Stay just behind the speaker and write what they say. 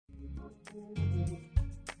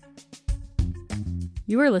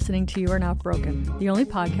You are listening to You Are Not Broken, the only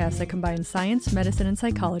podcast that combines science, medicine, and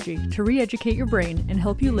psychology to re-educate your brain and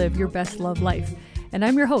help you live your best love life. And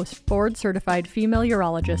I'm your host, board-certified female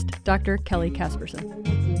urologist, Dr. Kelly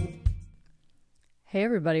Casperson. Hey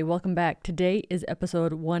everybody, welcome back. Today is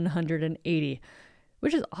episode 180,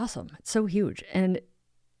 which is awesome. It's so huge. And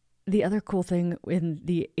the other cool thing in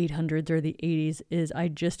the 800s or the 80s is I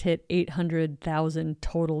just hit 800,000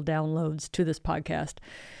 total downloads to this podcast,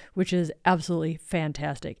 which is absolutely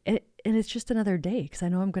fantastic. And it's just another day because I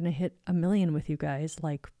know I'm going to hit 1 million with you guys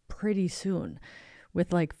like pretty soon.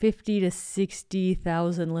 With like 50 to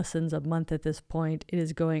 60,000 listens a month at this point, it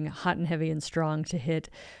is going hot and heavy and strong to hit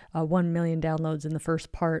 1 million downloads in the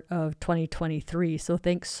first part of 2023. So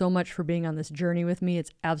thanks so much for being on this journey with me.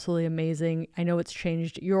 It's absolutely amazing. I know it's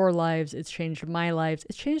changed your lives. It's changed my lives.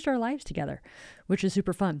 It's changed our lives together, which is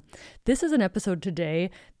super fun. This is an episode today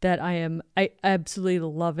that I absolutely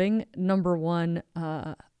loving. Number one,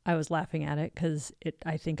 I was laughing at it because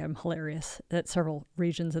I think I'm hilarious at several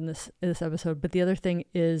regions in this episode. But the other thing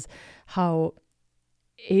is how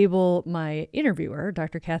able my interviewer,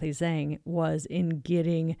 Dr. Kathy Zhang, was in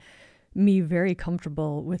getting me very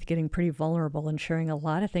comfortable with getting pretty vulnerable and sharing a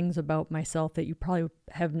lot of things about myself that you probably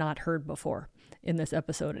have not heard before in this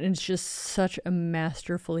episode. And it's just such a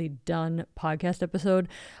masterfully done podcast episode.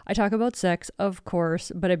 I talk about sex, of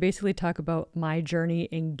course, but I basically talk about my journey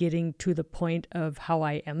in getting to the point of how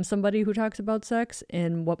I am somebody who talks about sex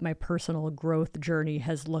and what my personal growth journey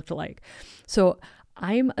has looked like. So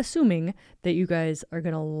I'm assuming that you guys are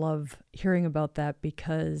going to love hearing about that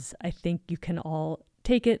because I think you can all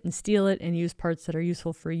take it and steal it and use parts that are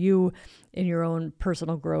useful for you in your own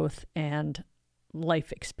personal growth and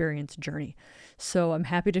life experience journey. So I'm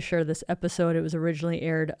happy to share this episode. It was originally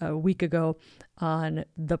aired a week ago on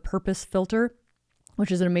The Purpose Filter,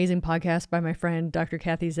 which is an amazing podcast by my friend, Dr.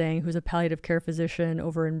 Kathy Zhang, who's a palliative care physician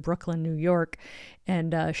over in Brooklyn, New York.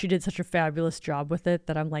 And she did such a fabulous job with it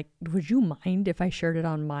that I'm like, would you mind if I shared it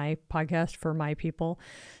on my podcast for my people?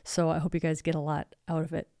 So I hope you guys get a lot out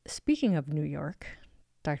of it. Speaking of New York,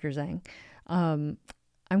 Dr. Zhang, I'm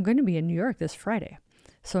going to be in New York this Friday.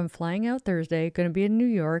 So I'm flying out Thursday, going to be in New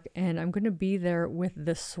York, and I'm going to be there with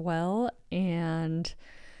The Swell and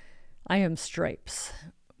I Am Stripes,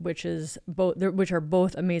 which are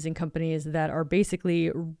both amazing companies that are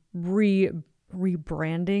basically rebranding,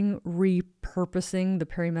 repurposing the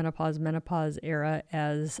perimenopause, menopause era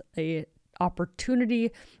as a opportunity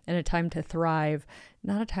and a time to thrive,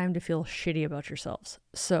 not a time to feel shitty about yourselves.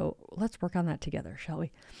 So let's work on that together, shall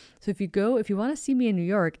we? So if you want to see me in New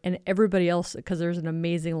York and everybody else, because there's an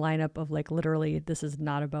amazing lineup of like literally, this is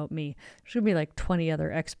not about me. There's going to be like 20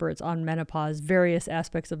 other experts on menopause, various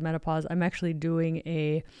aspects of menopause. I'm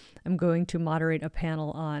going to moderate a panel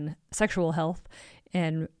on sexual health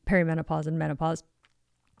and perimenopause and menopause.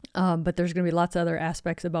 But there's going to be lots of other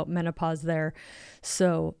aspects about menopause there.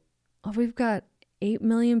 So we've got 8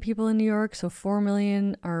 million people in New York, so 4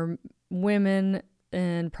 million are women,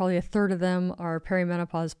 and probably a third of them are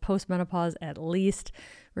perimenopause, postmenopause at least.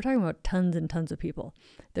 We're talking about tons and tons of people.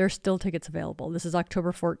 There are still tickets available. This is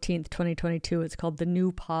October 14th, 2022. It's called the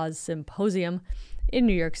New Pause Symposium in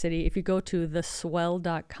New York City. If you go to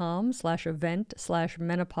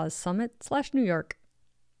theswell.com/event/menopause summit/New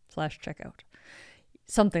York/checkout,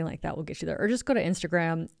 something like that will get you there. Or just go to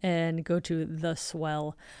Instagram and go to The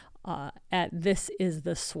Swell at This Is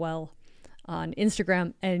The Swell on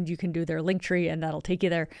Instagram, and you can do their link tree and that'll take you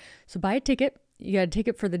there. So buy a ticket. You got a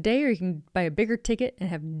ticket for the day, or you can buy a bigger ticket and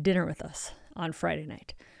have dinner with us on Friday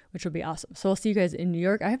night, which will be awesome. So I'll see you guys in New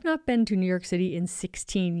York. I have not been to New York City in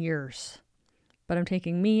 16 years, but I'm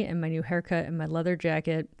taking me and my new haircut and my leather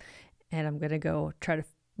jacket, and I'm going to go try to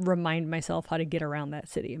remind myself how to get around that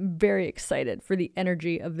city. I'm very excited for the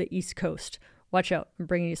energy of the East Coast. Watch out. I'm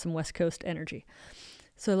bringing you some West Coast energy.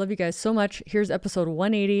 So I love you guys so much. Here's episode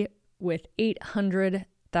 180 with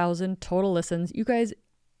 800,000 total listens. You guys,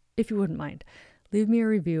 if you wouldn't mind, leave me a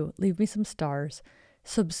review, leave me some stars,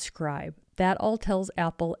 subscribe. That all tells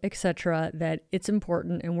Apple, etc., that it's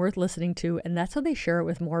important and worth listening to, and that's how they share it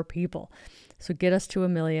with more people. So get us to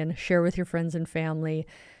 1 million, share with your friends and family,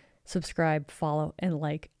 subscribe, follow, and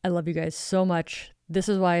like. I love you guys so much. This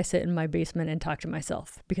is why I sit in my basement and talk to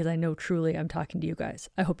myself, because I know truly I'm talking to you guys.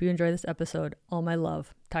 I hope you enjoy this episode. All my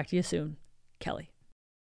love. Talk to you soon. Kelly.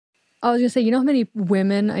 I was going to say, you know how many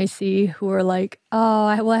women I see who are like, oh,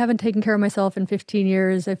 I haven't taken care of myself in 15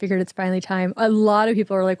 years. I figured it's finally time. A lot of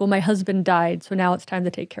people are like, well, my husband died, so now it's time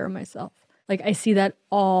to take care of myself. Like, I see that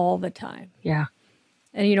all the time. Yeah.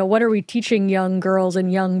 And, what are we teaching young girls and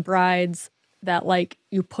young brides? that like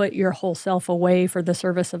you put your whole self away for the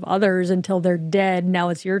service of others until they're dead. Now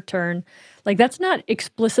it's your turn. Like that's not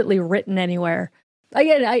explicitly written anywhere.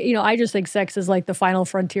 Again, I just think sex is like the final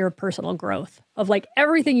frontier of personal growth, of like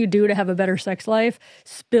everything you do to have a better sex life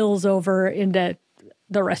spills over into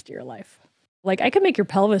the rest of your life. Like I can make your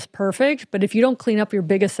pelvis perfect, but if you don't clean up your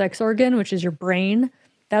biggest sex organ, which is your brain,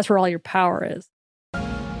 that's where all your power is.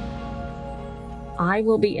 I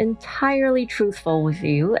will be entirely truthful with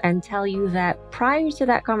you and tell you that prior to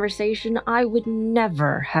that conversation, I would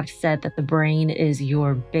never have said that the brain is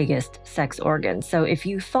your biggest sex organ. So if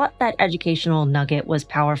you thought that educational nugget was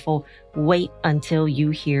powerful, wait until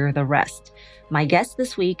you hear the rest. My guest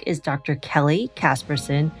this week is Dr. Kelly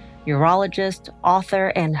Casperson, urologist, author,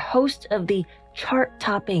 and host of the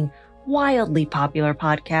chart-topping, wildly popular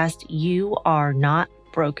podcast, You Are Not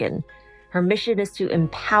Broken. Her mission is to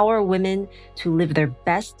empower women to live their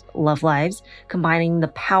best love lives, combining the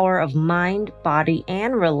power of mind, body,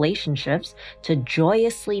 and relationships to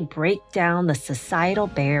joyously break down the societal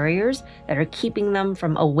barriers that are keeping them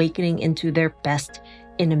from awakening into their best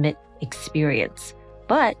intimate experience.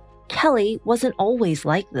 But Kelly wasn't always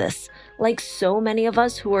like this. Like so many of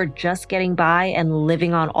us who are just getting by and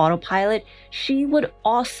living on autopilot, she would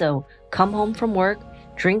also come home from work,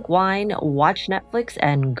 drink wine, watch Netflix,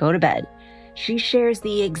 and go to bed. She shares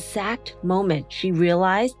the exact moment she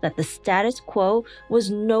realized that the status quo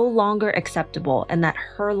was no longer acceptable and that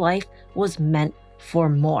her life was meant for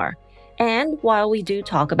more. And while we do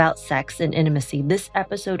talk about sex and intimacy, this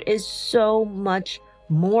episode is so much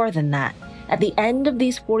more than that. At the end of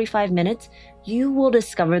these 45 minutes, you will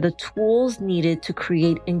discover the tools needed to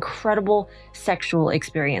create incredible sexual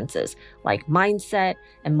experiences like mindset,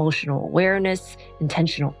 emotional awareness,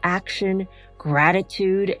 intentional action,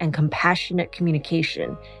 gratitude, and compassionate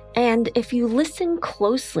communication. And if you listen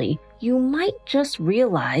closely, you might just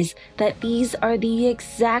realize that these are the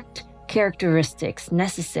exact characteristics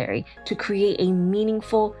necessary to create a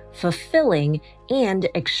meaningful, fulfilling, and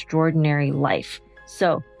extraordinary life.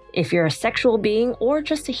 So, if you're a sexual being or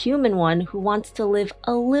just a human one who wants to live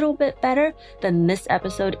a little bit better, then this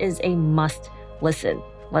episode is a must listen.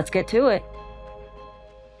 Let's get to it.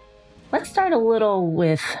 Let's start a little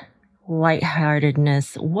with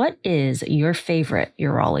lightheartedness. What is your favorite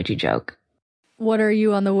urology joke? What are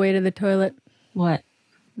you on the way to the toilet? What?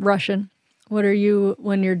 Russian. What are you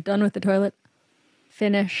when you're done with the toilet?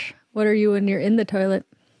 Finnish. What are you when you're in the toilet?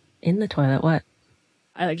 In the toilet, what?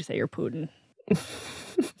 I like to say you're Putin.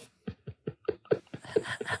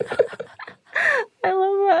 I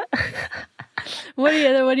love that.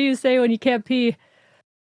 What do you say when you can't pee?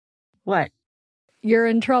 What? You're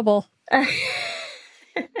in trouble.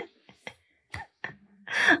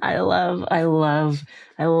 I love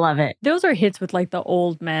it. Those are hits with like the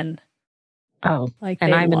old men. Oh, like,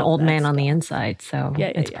 and I'm an old man stuff on the inside, so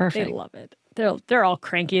it's perfect. They love it. They're all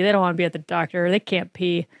cranky. They don't want to be at the doctor. They can't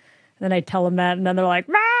pee. And then I tell them that, and then they're like,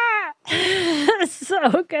 "Rah!" It's so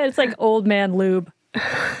good. It's like old man lube.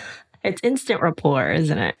 It's instant rapport,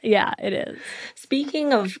 isn't it? Yeah, it is.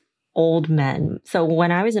 Speaking of old men, so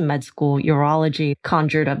when I was in med school, urology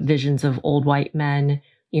conjured up visions of old white men,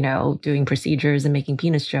 doing procedures and making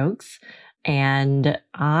penis jokes. And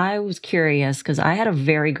I was curious because I had a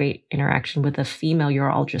very great interaction with a female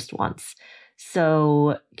urologist once.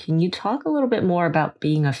 So can you talk a little bit more about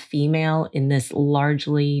being a female in this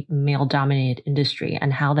largely male-dominated industry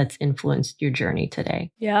and how that's influenced your journey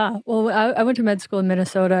today? Yeah. Well, I went to med school in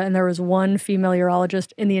Minnesota, and there was one female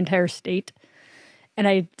urologist in the entire state. And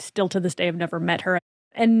I still to this day have never met her.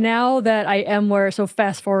 And now that I am so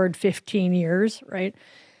fast forward 15 years, right?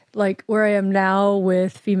 Like where I am now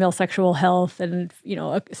with female sexual health and,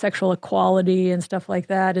 sexual equality and stuff like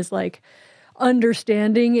that is like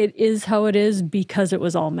understanding it is how it is because it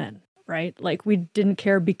was all men, right? Like we didn't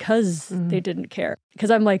care because they didn't care.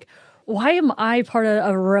 Because I'm like, why am I part of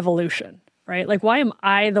a revolution, right? Like why am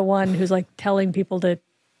I the one who's like telling people to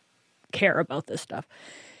care about this stuff?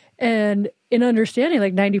 And in understanding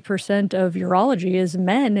like 90% of urology is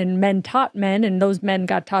men, and men taught men, and those men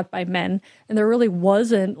got taught by men. And there really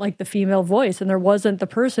wasn't like the female voice, and there wasn't the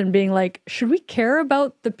person being like, should we care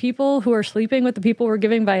about the people who are sleeping with the people we're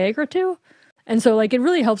giving Viagra to? And so like it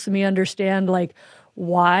really helps me understand like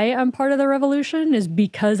why I'm part of the revolution is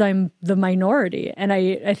because I'm the minority. And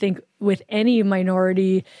I think with any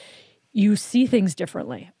minority, you see things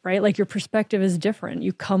differently, right? Like your perspective is different.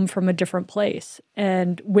 You come from a different place.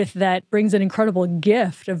 And with that brings an incredible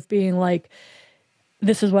gift of being like,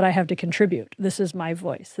 this is what I have to contribute. This is my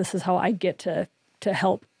voice. This is how I get to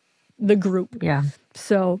help the group. Yeah.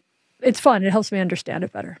 So it's fun. It helps me understand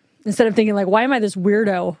it better. Instead of thinking like, why am I this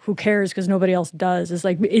weirdo? Who cares? Because nobody else does. It's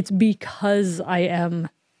like, it's because I am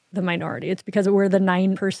the minority. It's because we're the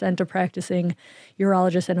 9% of practicing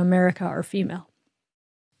urologists in America are female.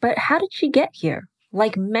 But how did she get here?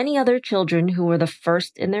 Like many other children who were the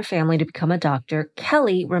first in their family to become a doctor,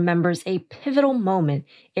 Kelly remembers a pivotal moment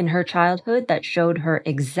in her childhood that showed her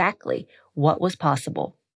exactly what was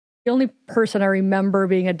possible. The only person I remember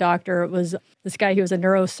being a doctor was this guy. He was a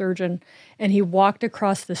neurosurgeon, and he walked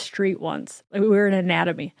across the street once. Like, we were in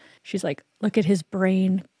anatomy. She's like, look at his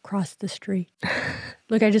brain cross the street.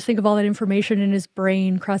 Look, I just think of all that information in his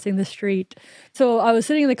brain crossing the street. So I was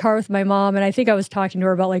sitting in the car with my mom, and I think I was talking to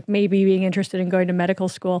her about like maybe being interested in going to medical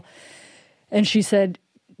school. And she said,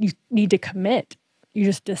 you need to commit. You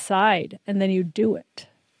just decide, and then you do it.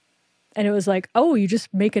 And it was like, oh, you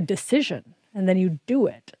just make a decision, and then you do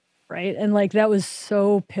it. Right. And like, that was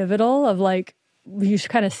so pivotal of like, you just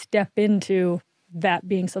kind of step into that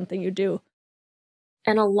being something you do.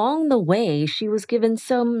 And along the way, she was given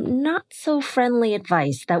some not so friendly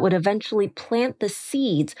advice that would eventually plant the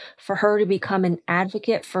seeds for her to become an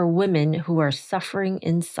advocate for women who are suffering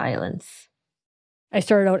in silence. I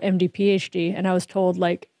started out MD, PhD, and I was told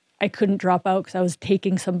like I couldn't drop out because I was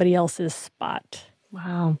taking somebody else's spot.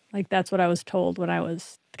 Wow. Like, that's what I was told when I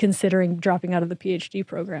was considering dropping out of the PhD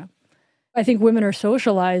program. I think women are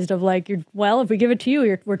socialized of like, well, if we give it to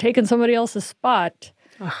you, we're taking somebody else's spot.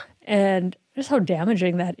 Ugh. And just how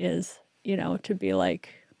damaging that is, you know, to be like,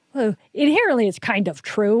 well, inherently it's kind of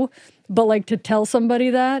true, but like to tell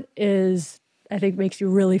somebody that is, I think makes you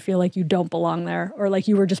really feel like you don't belong there, or like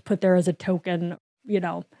you were just put there as a token, you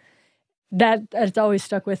know. It's always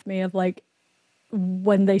stuck with me of like,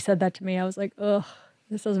 when they said that to me, I was like, ugh,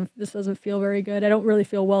 this doesn't feel very good. I don't really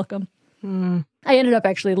feel welcome. I ended up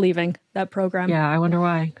actually leaving that program. Yeah, I wonder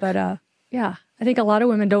why. But yeah, I think a lot of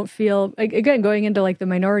women don't feel, again, going into like the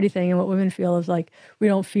minority thing, and what women feel is like, we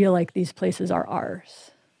don't feel like these places are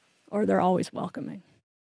ours, or they're always welcoming.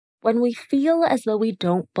 When we feel as though we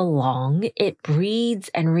don't belong, it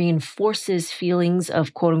breeds and reinforces feelings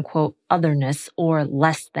of quote unquote otherness or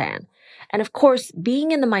less than. And of course,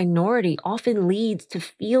 being in the minority often leads to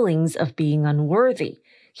feelings of being unworthy.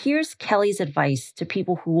 Here's Kelly's advice to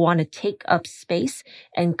people who want to take up space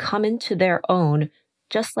and come into their own,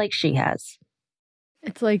 just like she has.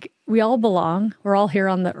 It's like, we all belong. We're all here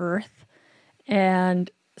on the earth. And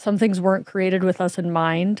some things weren't created with us in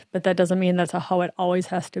mind, but that doesn't mean that's how it always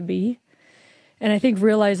has to be. And I think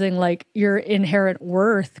realizing like your inherent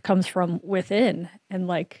worth comes from within. And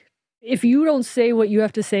like, if you don't say what you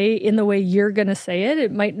have to say in the way you're going to say it,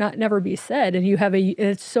 it might not never be said. And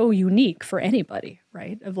it's so unique for anybody,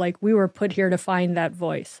 right? Of like, we were put here to find that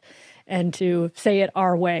voice and to say it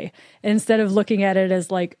our way. And instead of looking at it as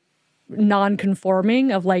like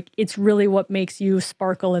non-conforming, of like, it's really what makes you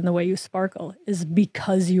sparkle in the way you sparkle is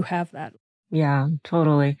because you have that. Yeah,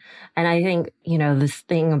 totally. And I think, this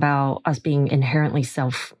thing about us being inherently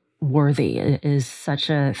self-worthy is such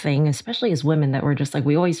a thing, especially as women, that we're just like,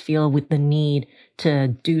 we always feel with the need to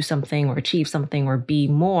do something or achieve something or be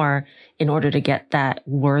more in order to get that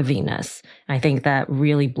worthiness. And I think that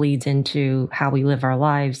really bleeds into how we live our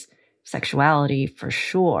lives, sexuality for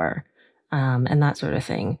sure, and that sort of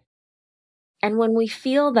thing. And when we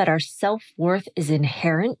feel that our self-worth is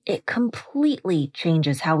inherent, it completely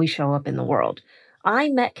changes how we show up in the world. I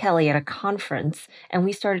met Kelly at a conference, and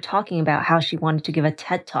we started talking about how she wanted to give a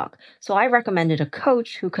TED Talk. So I recommended a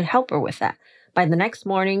coach who could help her with that. By the next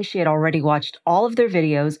morning, she had already watched all of their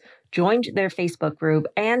videos, joined their Facebook group,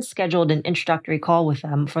 and scheduled an introductory call with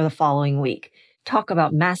them for the following week. Talk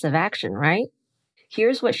about massive action, right?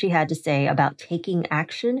 Here's what she had to say about taking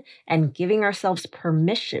action and giving ourselves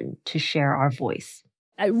permission to share our voice.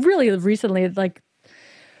 I really recently, like,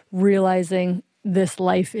 realizing this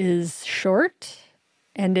life is short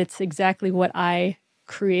and it's exactly what I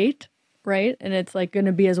create, right? And it's like going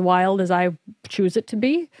to be as wild as I choose it to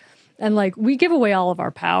be. And like, we give away all of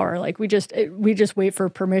our power. Like, we just wait for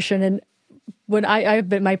permission. And when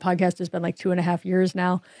my podcast has been like 2.5 years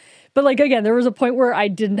now. But like, again, there was a point where I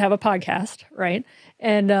didn't have a podcast, right?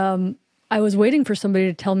 And I was waiting for somebody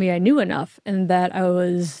to tell me I knew enough and that I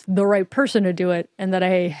was the right person to do it and that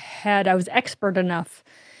I was expert enough.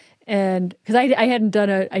 And because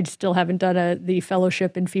I still haven't done the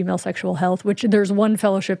fellowship in female sexual health, which there's one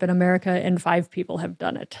fellowship in America and 5 people have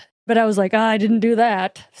done it. But I was like, I didn't do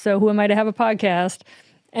that. So who am I to have a podcast?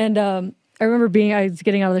 And I remember I was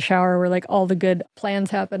getting out of the shower where like all the good plans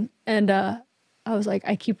happen. And I was like,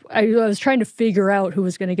 I was trying to figure out who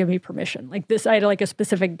was going to give me permission. Like this, I had like a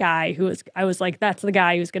specific guy I was like, that's the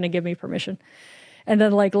guy who's going to give me permission. And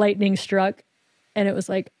then like lightning struck and it was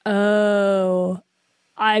like, oh,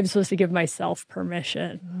 I'm supposed to give myself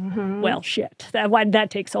permission. Well, shit. Why did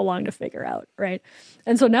that take so long to figure out, right?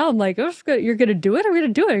 And so now I'm like, oh, you're going to do it? I'm going to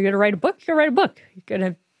do it. You're going to write a book? You're going to write a book. You're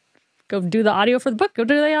going to go do the audio for the book? Go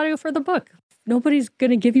do the audio for the book. Nobody's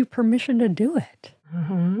going to give you permission to do it.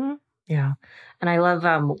 Yeah. And I love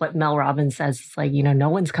what Mel Robbins says. It's like, no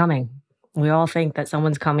one's coming. We all think that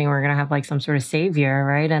someone's coming. We're going to have like some sort of savior,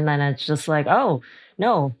 right? And then it's just like, oh,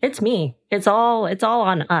 no, it's me. It's all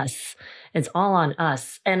on us. It's all on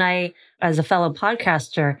us. And I, as a fellow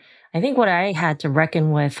podcaster, I think what I had to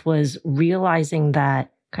reckon with was realizing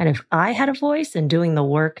that kind of I had a voice and doing the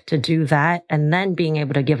work to do that, and then being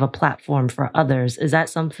able to give a platform for others. Is that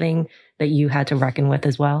something that you had to reckon with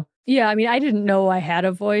as well? Yeah, I mean, I didn't know I had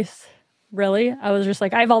a voice, really. I was just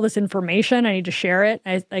like, I have all this information. I need to share it.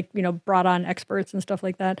 I brought on experts and stuff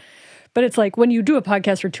like that. But it's like when you do a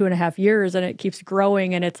podcast for 2.5 years and it keeps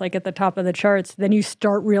growing and it's like at the top of the charts, then you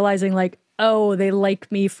start realizing like, oh, they like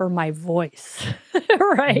me for my voice,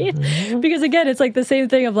 right? Because again, it's like the same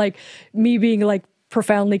thing of like me being like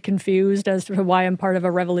profoundly confused as to why I'm part of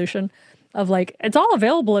a revolution of like, it's all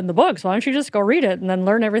available in the books. Why don't you just go read it and then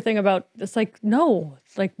learn everything about, it's like, no,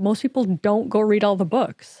 it's like most people don't go read all the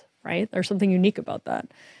books, right? There's something unique about that.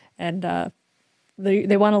 And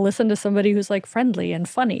they want to listen to somebody who's like friendly and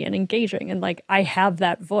funny and engaging. And like, I have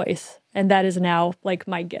that voice and that is now like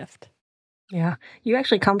my gift. Yeah. You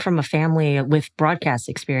actually come from a family with broadcast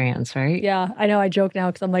experience, right? Yeah, I know. I joke now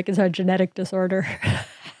because I'm like, it's a genetic disorder.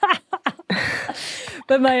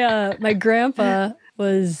 But my grandpa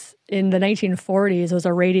was in the 1940s, was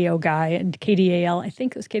a radio guy and KDAL, I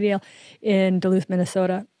think it was KDAL in Duluth,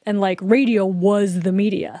 Minnesota. And like radio was the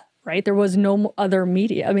media, right? There was no other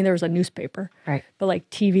media. I mean, there was a newspaper, right? But like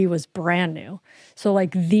TV was brand new. So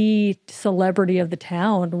like the celebrity of the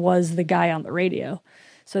town was the guy on the radio.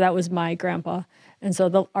 So that was my grandpa. And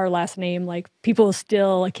so our last name, like people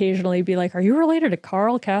still occasionally be like, are you related to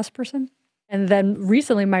Carl Casperson? And then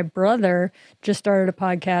recently my brother just started a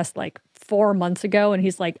podcast like 4 months ago and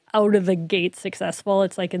he's like out of the gate successful.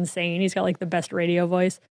 It's like insane. He's got like the best radio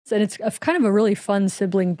voice. And it's kind of a really fun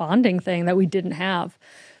sibling bonding thing that we didn't have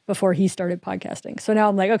before he started podcasting. So now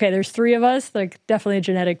I'm like, okay, there's 3 of us, like definitely a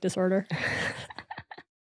genetic disorder.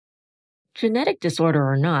 Genetic disorder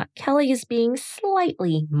or not, Kelly is being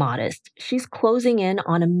slightly modest. She's closing in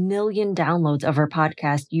on 1 million downloads of her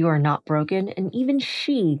podcast, You Are Not Broken, and even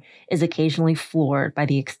she is occasionally floored by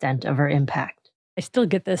the extent of her impact. I still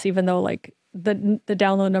get this, even though like the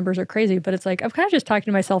download numbers are crazy, but it's like, I'm kind of just talking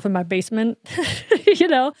to myself in my basement,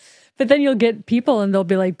 But then you'll get people and they'll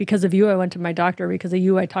be like, because of you, I went to my doctor. Because of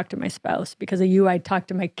you, I talked to my spouse. Because of you, I talked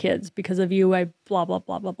to my kids. Because of you, I blah, blah,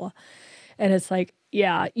 blah, blah, blah. And it's like,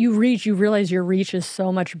 yeah, you realize your reach is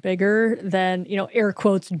so much bigger than, air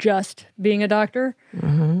quotes, just being a doctor.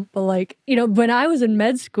 But like, when I was in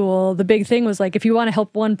med school, the big thing was like, if you want to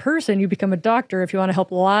help one person, you become a doctor. If you want to help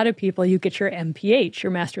a lot of people, you get your MPH,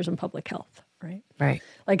 your Master's in Public Health, right? Right.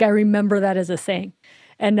 Like I remember that as a saying.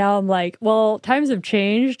 And now I'm like, well, times have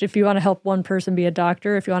changed. If you want to help one person, be a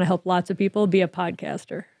doctor. If you want to help lots of people, be a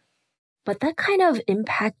podcaster. But that kind of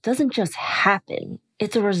impact doesn't just happen.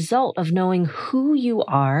 It's a result of knowing who you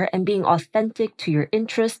are and being authentic to your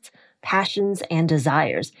interests, passions, and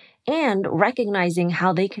desires, and recognizing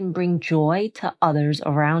how they can bring joy to others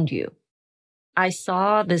around you. I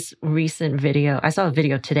saw this recent video. I saw a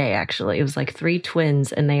video today, actually. It was like 3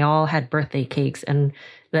 twins and they all had birthday cakes and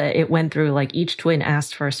it went through like each twin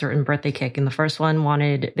asked for a certain birthday cake. And the first one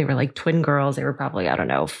they were like twin girls. They were probably,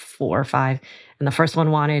 4 or 5. And the first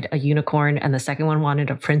one wanted a unicorn and the second one wanted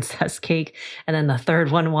a princess cake. And then the third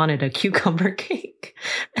one wanted a cucumber cake.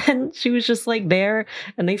 And she was just like there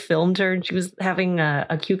and they filmed her and she was having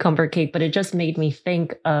a cucumber cake. But it just made me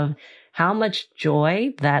think of how much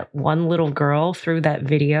joy that one little girl through that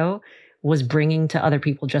video was bringing to other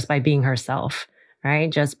people just by being herself, right?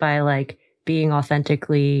 Just by like being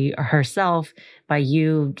authentically herself, by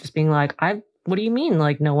you just being like, what do you mean?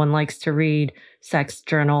 Like no one likes to read sex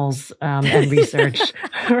journals and research,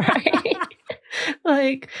 right?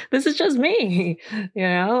 Like this is just me,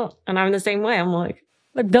 And I'm the same way. I'm like,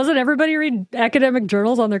 doesn't everybody read academic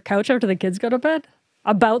journals on their couch after the kids go to bed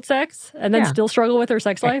about sex and then still struggle with their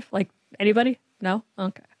sex life? Like anybody? No?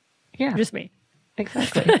 Okay. Yeah. Just me.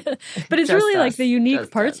 Exactly. But it's really like the unique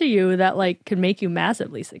parts of you that like can make you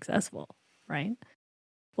massively successful, right?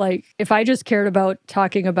 Like if I just cared about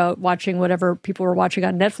talking about watching whatever people were watching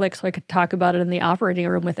on Netflix so I could talk about it in the operating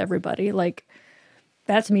room with everybody, like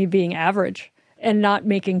that's me being average and not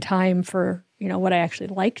making time for, what I actually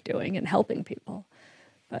like doing and helping people.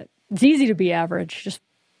 But it's easy to be average.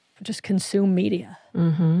 Just consume media.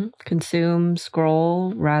 Consume,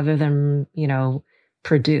 scroll, rather than,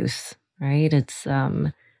 produce, right? It's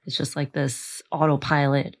just like this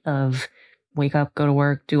autopilot of wake up, go to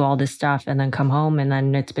work, do all this stuff, and then come home, and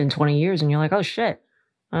then it's been 20 years, and you're like, oh shit,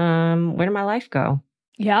 where did my life go?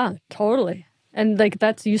 Yeah, totally. And like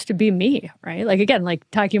that's used to be me, right? Like again, like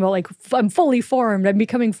talking about like I'm fully formed, I'm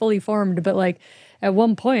becoming fully formed, but like at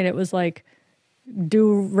one point it was like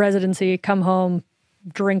do residency, come home,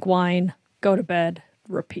 drink wine, go to bed,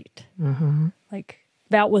 repeat. Mm-hmm. Like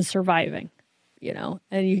that was surviving, you know?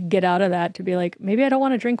 And you get out of that to be like, maybe I don't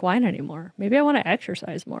want to drink wine anymore. Maybe I want to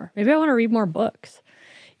exercise more. Maybe I want to read more books,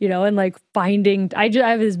 you know? And like finding, I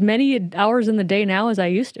have as many hours in the day now as I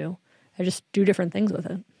used to. I just do different things with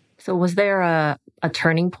it. So was there a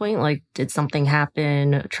turning point? Like, did something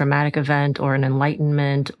happen, a traumatic event or an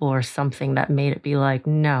enlightenment or something that made it be like,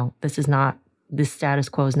 no, this status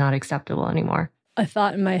quo is not acceptable anymore? A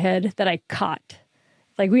thought in my head that I caught.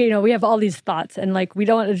 Like, we have all these thoughts and like, we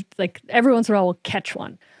don't, like every once in a while we'll catch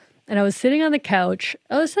one. And I was sitting on the couch.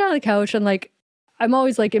 And like, I'm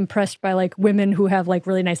always like impressed by like women who have like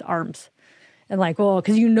really nice arms. And like, well,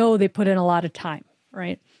 because they put in a lot of time,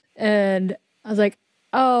 right? And I was like,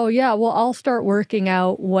 oh, yeah, well, I'll start working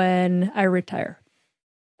out when I retire.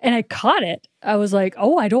 And I caught it. I was like,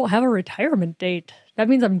 oh, I don't have a retirement date. That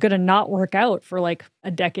means I'm going to not work out for like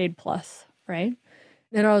a decade plus, right?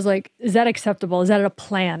 And I was like, is that acceptable? Is that a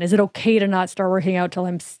plan? Is it okay to not start working out till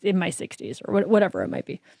I'm in my 60s or whatever it might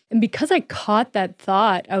be? And because I caught that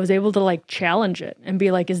thought, I was able to like challenge it and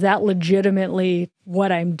be like, is that legitimately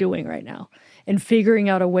what I'm doing right now? And figuring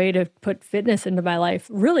out a way to put fitness into my life.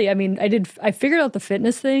 Really, I mean, I figured out the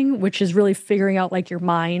fitness thing, which is really figuring out like your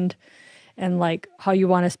mind and like how you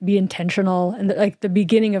want to be intentional. And like the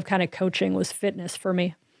beginning of kind of coaching was fitness for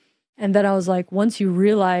me. And then I was like, once you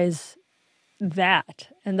realize that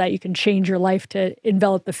and that you can change your life to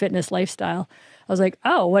envelop the fitness lifestyle, I was like,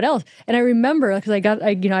 oh, what else? And I remember because I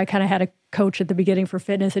kind of had a coach at the beginning for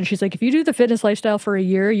fitness. And she's like, if you do the fitness lifestyle for a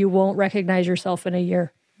year, you won't recognize yourself in a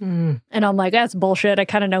year. And I'm like, that's bullshit. I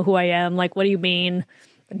kind of know who I am. Like, what do you mean?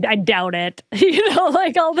 I doubt it.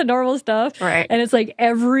 Like all the normal stuff. Right. And it's like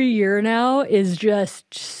every year now is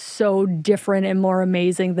just so different and more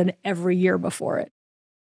amazing than every year before it.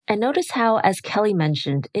 And notice how, as Kelly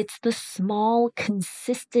mentioned, it's the small,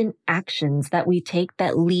 consistent actions that we take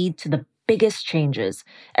that lead to the biggest changes.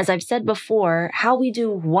 As I've said before, how we do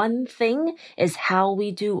one thing is how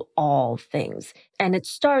we do all things. And it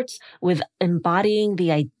starts with embodying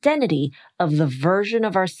the identity of the version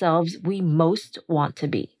of ourselves we most want to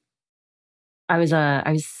be. I was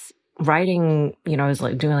riding, I was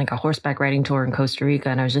like doing like a horseback riding tour in Costa Rica,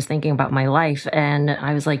 and I was just thinking about my life. And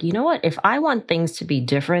I was like, you know what? If I want things to be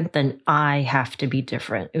different, then I have to be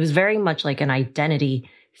different. It was very much like an identity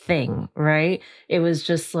thing, right? It was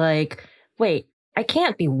just like, wait, I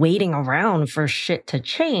can't be waiting around for shit to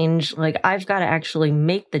change. Like, I've got to actually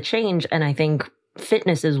make the change. And I think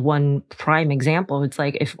fitness is one prime example. It's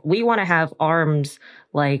like, if we want to have arms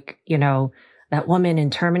like, that woman in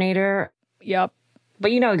Terminator. Yep.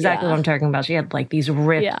 But you know exactly what I'm talking about. She had like these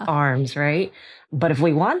ripped arms, right? But if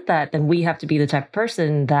we want that, then we have to be the type of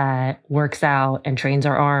person that works out and trains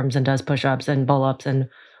our arms and does push-ups and pull-ups and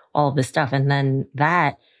all of this stuff. And then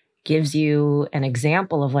that gives you an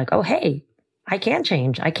example of like, oh, hey, I can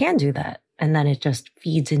change. I can do that. And then it just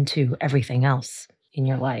feeds into everything else in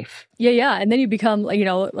your life. Yeah. And then you become,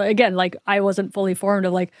 again, like I wasn't fully formed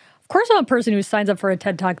of like, of course I'm a person who signs up for a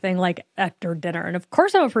TED Talk thing like after dinner. And of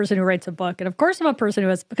course I'm a person who writes a book. And of course I'm a person who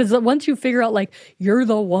has, because once you figure out like you're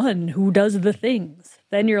the one who does the things,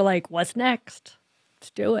 then you're like, what's next?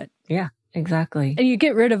 Let's do it. Yeah, exactly. And you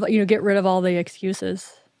get rid of all the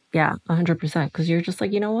excuses. Yeah, 100%. Because you're just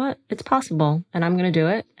like, you know what? It's possible and I'm going to do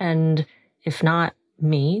it. And if not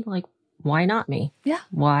me, like, why not me? Yeah.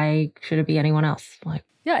 Why should it be anyone else? Like,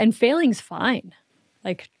 yeah. And failing's fine.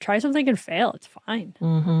 Like, try something and fail. It's fine.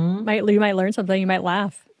 Mm-hmm. You might learn something. You might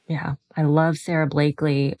laugh. Yeah. I love Sarah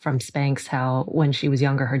Blakely from Spanx, how when she was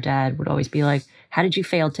younger, her dad would always be like, how did you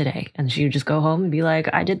fail today? And she would just go home and be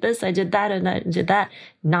like, I did this, I did that, and I did that,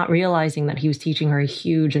 not realizing that he was teaching her a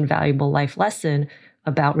huge and valuable life lesson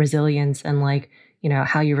about resilience and like,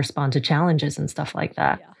 how you respond to challenges and stuff like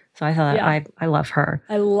that. Yeah. So I thought I love her.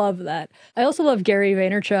 I love that. I also love Gary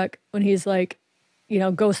Vaynerchuk when he's like,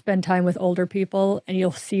 go spend time with older people and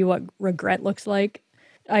you'll see what regret looks like.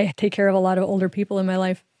 I take care of a lot of older people in my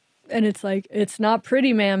life. And it's like, it's not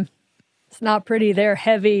pretty, man. It's not pretty. They're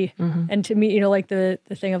heavy. Mm-hmm. And to me, like the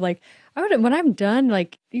thing of like, when I'm done,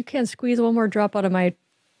 like you can't squeeze one more drop out of my,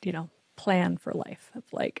 plan for life. Of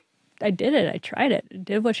like, I did it. I tried it. I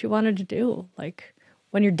did what you wanted to do. Like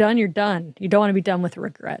when you're done, you're done. You don't want to be done with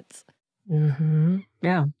regrets.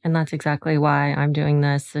 Yeah. And that's exactly why I'm doing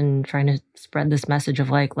this and trying to spread this message of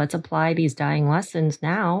like, let's apply these dying lessons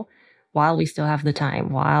now while we still have the time,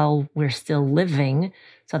 while we're still living,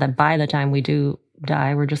 so that by the time we do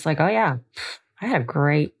die, we're just like, oh, yeah, I had a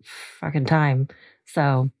great fucking time.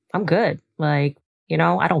 So I'm good. Like,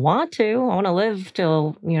 I don't want to. I want to live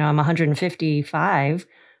till, I'm 155.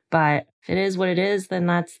 But if it is what it is, then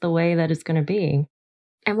that's the way that it's going to be.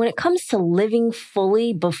 And when it comes to living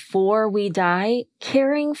fully before we die,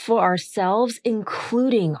 caring for ourselves,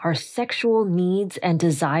 including our sexual needs and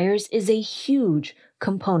desires, is a huge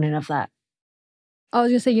component of that. I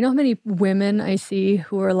was going to say, you know how many women I see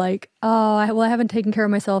who are like, oh, I haven't taken care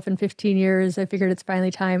of myself in 15 years. I figured it's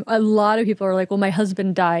finally time. A lot of people are like, well, my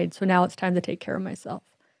husband died, so now it's time to take care of myself.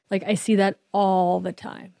 Like, I see that all the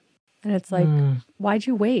time. And it's like, why'd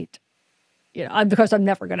you wait? Because I'm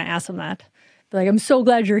never going to ask them that. Like, I'm so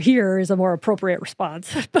glad you're here is a more appropriate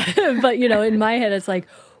response. but, in my head, it's like,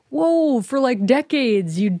 whoa, for like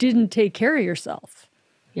decades, you didn't take care of yourself.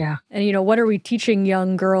 Yeah. And, what are we teaching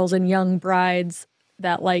young girls and young brides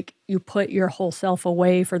that like you put your whole self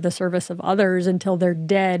away for the service of others until they're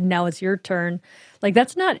dead? Now it's your turn. Like,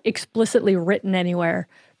 that's not explicitly written anywhere,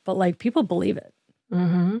 but like people believe it.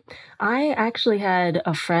 I actually had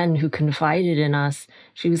a friend who confided in us.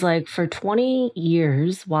 She was like, for 20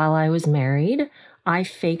 years while I was married, I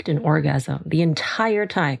faked an orgasm the entire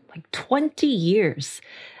time, like 20 years.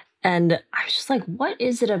 And I was just like, what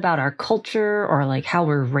is it about our culture or like how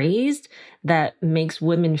we're raised that makes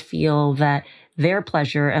women feel that their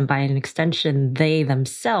pleasure and by an extension, they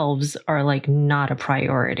themselves are like not a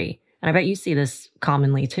priority? And I bet you see this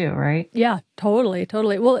commonly too, right? Yeah, totally.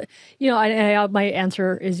 Well, my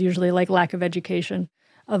answer is usually like lack of education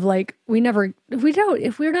of like,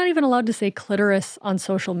 if we're not even allowed to say clitoris on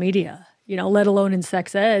social media, let alone in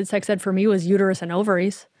sex ed. Sex ed for me was uterus and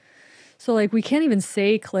ovaries. So like we can't even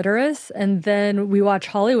say clitoris, and then we watch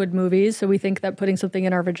Hollywood movies, so we think that putting something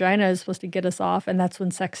in our vagina is supposed to get us off, and that's when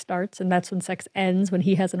sex starts, and that's when sex ends, when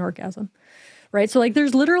he has an orgasm. Right? So like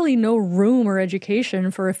there's literally no room or education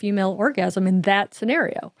for a female orgasm in that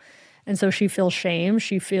scenario. And so she feels shame,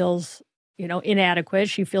 she feels, inadequate,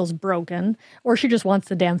 she feels broken, or she just wants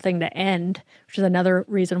the damn thing to end, which is another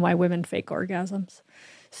reason why women fake orgasms.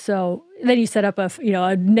 So then you set up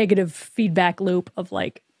a negative feedback loop of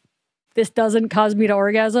like, this doesn't cause me to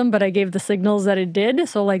orgasm, but I gave the signals that it did.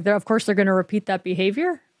 So like, of course they're going to repeat that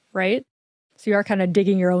behavior, right? So you are kind of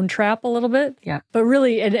digging your own trap a little bit. Yeah. But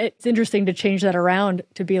really, it's interesting to change that around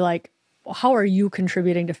to be like, well, how are you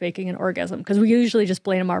contributing to faking an orgasm? Because we usually just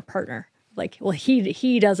blame our partner. Like, well,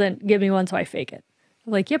 he doesn't give me one, so I fake it.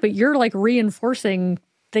 Like, yeah, but you're like reinforcing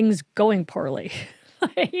things going poorly.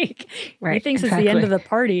 Like, right, he thinks it's the end of the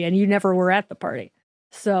party and you never were at the party.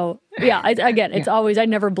 So yeah, again, it's always, I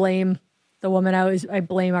never blame the woman. I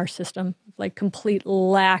blame our system, like complete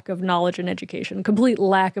lack of knowledge and education, complete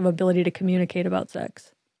lack of ability to communicate about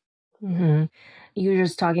sex. You're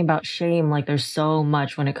just talking about shame. Like there's so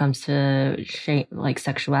much when it comes to shame, like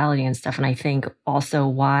sexuality and stuff. And I think also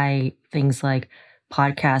why things like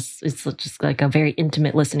podcasts, it's just like a very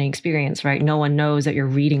intimate listening experience, right? No one knows that you're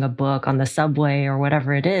reading a book on the subway or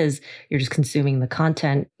whatever it is. You're just consuming the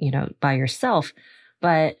content, by yourself.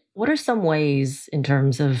 But what are some ways in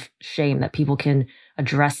terms of shame that people can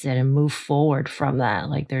address it and move forward from that?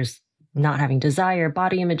 Like there's not having desire,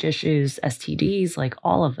 body image issues, STDs, like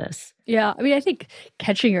all of this. Yeah. I mean, I think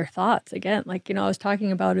catching your thoughts again, like, I was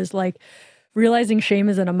talking about is like realizing shame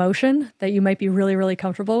is an emotion that you might be really, really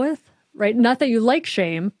comfortable with, right? Not that you like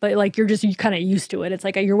shame, but like you're kind of used to it. It's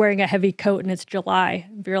like you're wearing a heavy coat and it's July.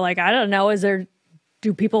 If you're like, I don't know,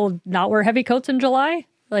 do people not wear heavy coats in July?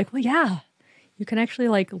 Like, well, yeah. You can actually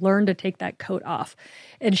like learn to take that coat off.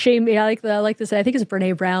 And shame, I like to say, I think it's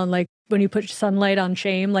Brene Brown, like when you put sunlight on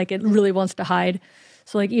shame, like it really wants to hide.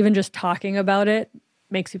 So like even just talking about it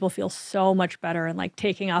makes people feel so much better, and like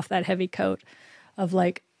taking off that heavy coat of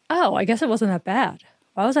like, oh, I guess it wasn't that bad.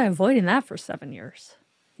 Why was I avoiding that for 7 years?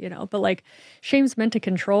 But like shame's meant to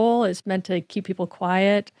control, it's meant to keep people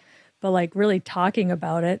quiet, but like really talking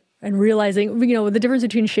about it and realizing, the difference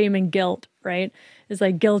between shame and guilt, right? Is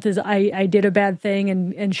like guilt is I did a bad thing,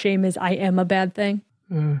 and shame is I am a bad thing.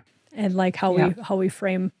 And like how we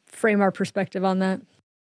frame our perspective on that.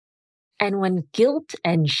 And when guilt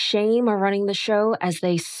and shame are running the show, as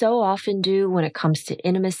they so often do when it comes to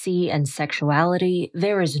intimacy and sexuality,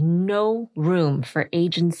 there is no room for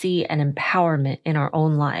agency and empowerment in our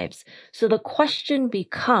own lives. So the question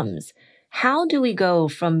becomes, how do we go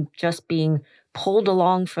from just being pulled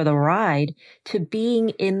along for the ride to being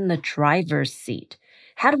in the driver's seat?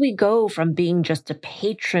 How do we go from being just a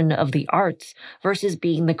patron of the arts versus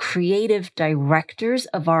being the creative directors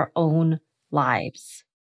of our own lives?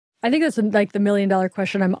 I think that's like the $1,000,000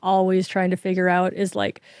 question I'm always trying to figure out is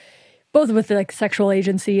like, both with like sexual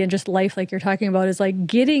agency and just life, like you're talking about, is like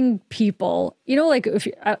getting people, like if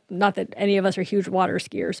you, not that any of us are huge water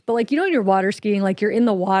skiers, but like, when you're water skiing, like you're in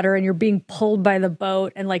the water and you're being pulled by the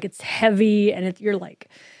boat and like it's heavy and you're like,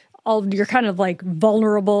 you're kind of like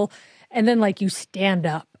vulnerable. And then like you stand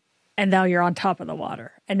up and now you're on top of the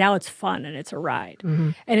water and now it's fun and it's a ride. Mm-hmm.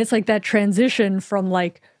 And it's like that transition from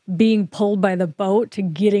like being pulled by the boat to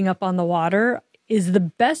getting up on the water is the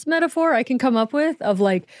best metaphor I can come up with of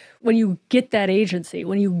like when you get that agency,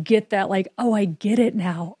 when you get that like, oh, I get it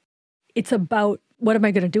now. It's about what am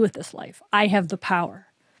I going to do with this life? I have the power.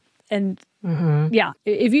 And yeah,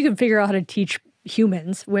 if you can figure out how to teach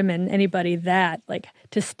humans, women, anybody that like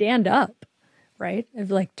to stand up, right? Of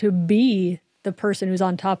like to be the person who's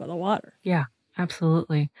on top of the water. Yeah,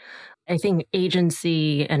 absolutely. I think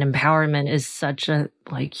agency and empowerment is such a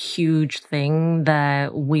like huge thing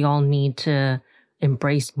that we all need to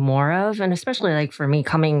embrace more of. And especially like for me,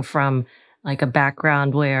 coming from like a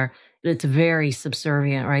background where it's very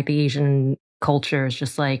subservient, right? The Asian culture is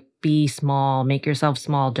just like, be small, make yourself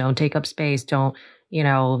small, don't take up space, don't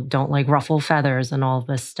like ruffle feathers and all of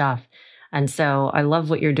this stuff. And so I love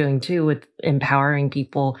what you're doing too with empowering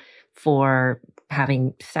people for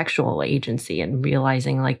having sexual agency and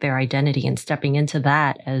realizing like their identity and stepping into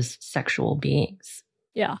that as sexual beings.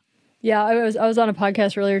 Yeah. Yeah. I was on a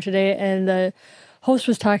podcast earlier today and the host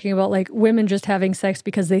was talking about like women just having sex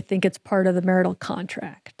because they think it's part of the marital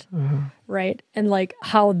contract, right? And like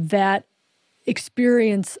how that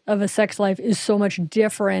experience of a sex life is so much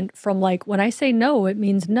different from like when I say no, it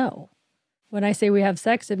means no. When I say we have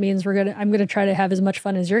sex, it means I'm gonna try to have as much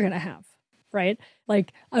fun as you're gonna have, right?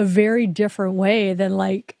 Like a very different way than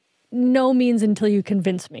like no means until you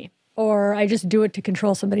convince me, or I just do it to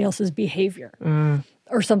control somebody else's behavior.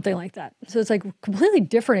 Or something like that. So it's like completely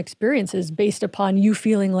different experiences based upon you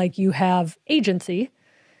feeling like you have agency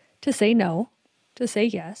to say no, to say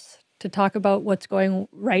yes, to talk about what's going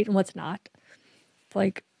right and what's not.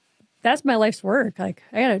 Like, that's my life's work. Like,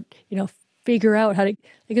 I gotta, figure out how to,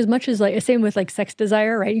 like, as much as like, same with like sex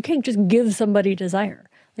desire, right? You can't just give somebody desire.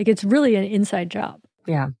 Like, it's really an inside job.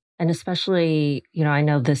 Yeah. And especially, I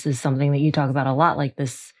know this is something that you talk about a lot, like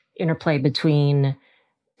this interplay between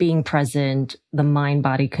being present, the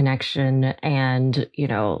mind-body connection, and,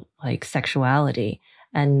 like sexuality,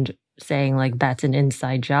 and saying like that's an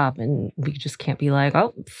inside job. And we just can't be like,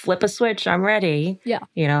 oh, flip a switch, I'm ready. Yeah.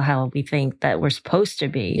 How we think that we're supposed to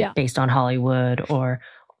be based on Hollywood or,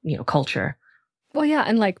 culture. Well, yeah.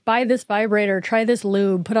 And like, buy this vibrator, try this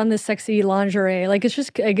lube, put on this sexy lingerie. Like, it's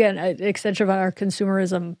just, again, an extension of our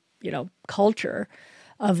consumerism, culture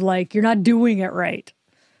of like, you're not doing it right.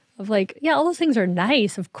 Of like, yeah, all those things are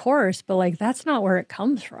nice, of course, but like that's not where it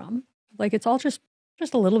comes from. Like it's all just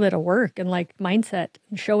a little bit of work and like mindset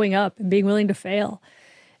and showing up and being willing to fail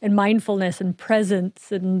and mindfulness and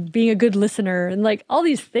presence and being a good listener and like all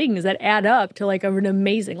these things that add up to like an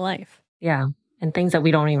amazing life. Yeah. And things that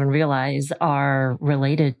we don't even realize are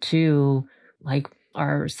related to like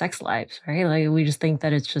our sex lives, right? Like we just think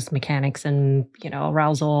that it's just mechanics and,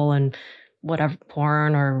 arousal and whatever,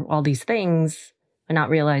 porn or all these things. Not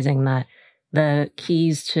realizing that the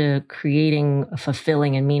keys to creating a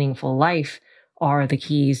fulfilling and meaningful life are the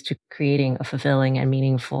keys to creating a fulfilling and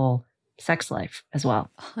meaningful sex life as well.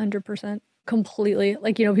 100%. Completely.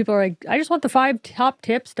 Like, people are like, I just want the 5 top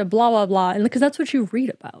tips to blah, blah, blah. And because that's what you read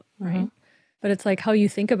about, right? But it's like how you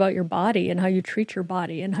think about your body and how you treat your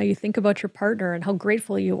body and how you think about your partner and how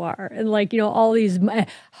grateful you are. And like, all these,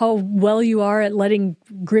 how well you are at letting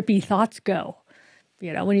grippy thoughts go,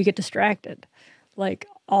 when you get distracted. Like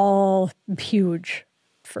all huge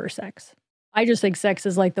for sex. I just think sex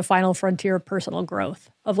is like the final frontier of personal growth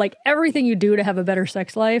of like everything you do to have a better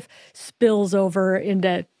sex life spills over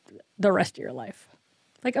into the rest of your life.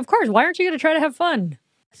 Like, of course, why aren't you going to try to have fun?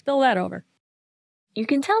 Spill that over. You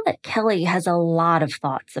can tell that Kelly has a lot of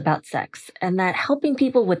thoughts about sex and that helping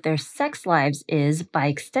people with their sex lives is, by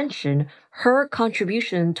extension, her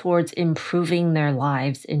contribution towards improving their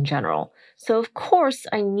lives in general. So, of course,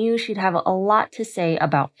 I knew she'd have a lot to say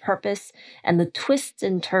about purpose and the twists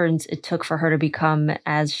and turns it took for her to become,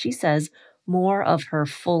 as she says, more of her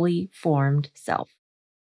fully formed self.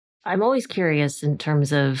 I'm always curious in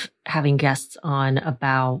terms of having guests on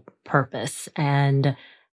about purpose. And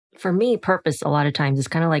for me, purpose a lot of times is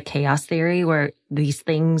kind of like chaos theory, where these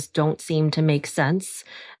things don't seem to make sense,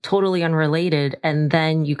 totally unrelated. And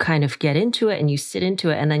then you kind of get into it and you sit into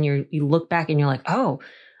it. And then you look back and you're like, oh,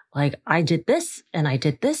 like, I did this and I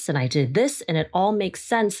did this and I did this, and it all makes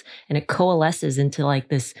sense and it coalesces into like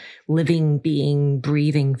this living, being,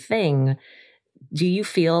 breathing thing. Do you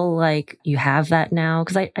feel like you have that now?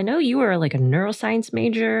 Because I know you were like a neuroscience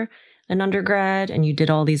major in undergrad and you did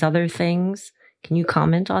all these other things. Can you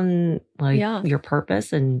comment on like your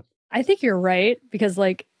purpose? And I think you're right, because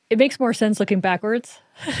like it makes more sense looking backwards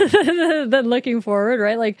than looking forward,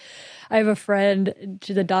 right? Like I have a friend,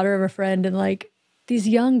 she's the daughter of a friend, and like these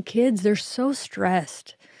young kids, they're so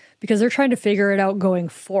stressed because they're trying to figure it out going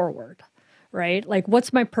forward, right? Like,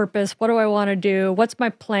 what's my purpose? What do I want to do? What's my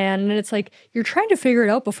plan? And it's like, you're trying to figure it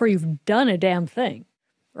out before you've done a damn thing,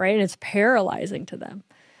 right? And it's paralyzing to them.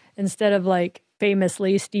 Instead of like,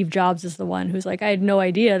 famously, Steve Jobs is the one who's like, I had no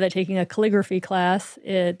idea that taking a calligraphy class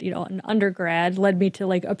at, an undergrad led me to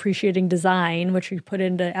like appreciating design, which we put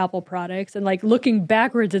into Apple products. And like looking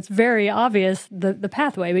backwards, it's very obvious the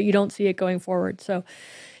pathway, but you don't see it going forward. So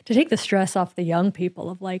to take the stress off the young people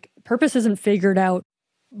of like, purpose isn't figured out,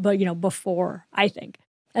 but before, I think.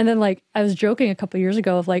 And then like, I was joking a couple of years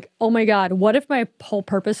ago of like, oh my God, what if my whole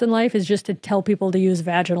purpose in life is just to tell people to use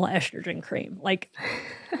vaginal estrogen cream? Like,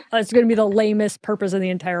 it's going to be the lamest purpose in the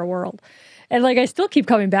entire world. And like, I still keep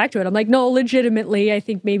coming back to it. I'm like, no, legitimately, I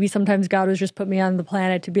think maybe sometimes God was just put me on the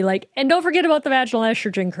planet to be like, and don't forget about the vaginal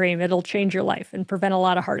estrogen cream. It'll change your life and prevent a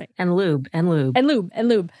lot of heartache. And lube.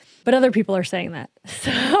 But other people are saying that.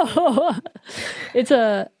 So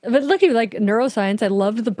but looking like neuroscience, I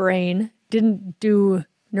loved the brain, didn't do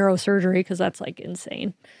neurosurgery because that's like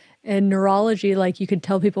insane. And neurology, like you could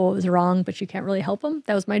tell people what was wrong, but you can't really help them.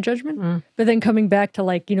 That was my judgment. But then coming back to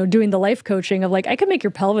like, doing the life coaching of like, I can make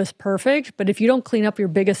your pelvis perfect, but if you don't clean up your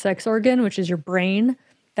biggest sex organ, which is your brain,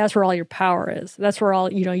 that's where all your power is. That's where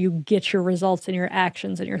all, you get your results and your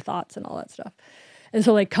actions and your thoughts and all that stuff. And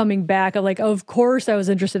so like coming back, I'm like, oh, of course I was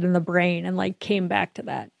interested in the brain and like came back to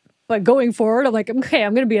that. But going forward, I'm like, okay,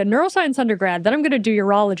 I'm going to be a neuroscience undergrad. Then I'm going to do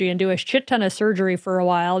urology and do a shit ton of surgery for a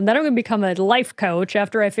while. And then I'm going to become a life coach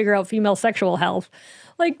after I figure out female sexual health.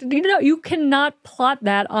 Like, you cannot plot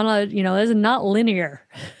that on a, this is not linear.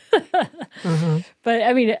 But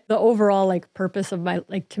I mean, the overall like purpose of my,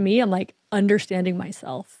 like to me, I'm like understanding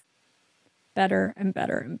myself better and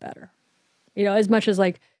better and better. As much as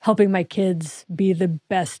like helping my kids be the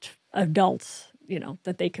best adults,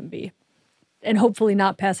 that they can be. And hopefully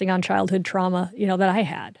not passing on childhood trauma, that I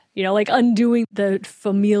had, like undoing the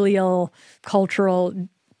familial, cultural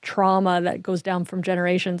trauma that goes down from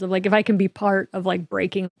generations of like, if I can be part of like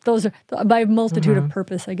breaking, those are my multitude of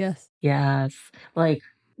purpose, I guess. Yes. Like,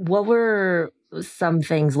 what were some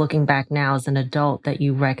things looking back now as an adult that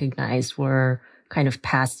you recognized were kind of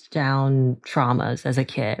passed down traumas as a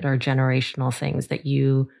kid or generational things that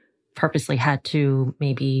you purposely had to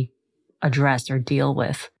maybe address or deal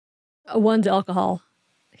with? One's alcohol,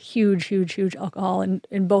 huge alcohol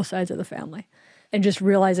in both sides of the family. And just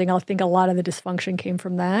realizing, I think a lot of the dysfunction came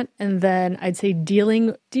from that. And then I'd say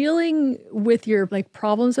dealing with your like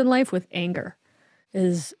problems in life with anger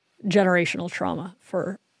is generational trauma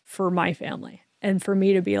for my family. And for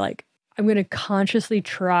me to be like, I'm going to consciously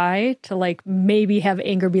try to like maybe have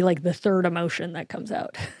anger be like the third emotion that comes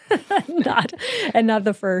out, not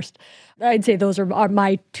the first. I'd say those are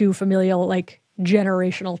my two familial like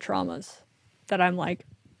generational traumas that I'm like,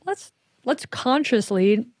 let's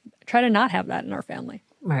consciously try to not have that in our family.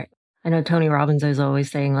 Right. I know Tony Robbins is always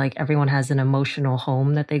saying like everyone has an emotional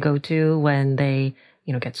home that they go to when they,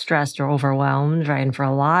 get stressed or overwhelmed, right? And for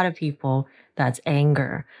a lot of people, that's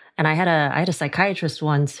anger. And I had a psychiatrist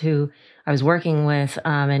once who I was working with,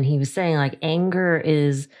 and he was saying like anger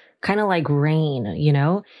is kind of like rain,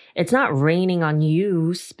 It's not raining on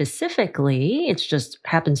you specifically. It just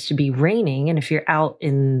happens to be raining. And if you're out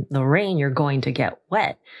in the rain, you're going to get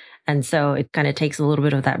wet. And so it kind of takes a little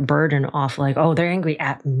bit of that burden off, like, oh, they're angry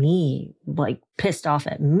at me, like pissed off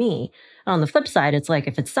at me. And on the flip side, it's like,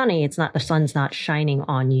 if it's sunny, the sun's not shining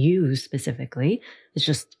on you specifically. It's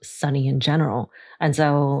just sunny in general. And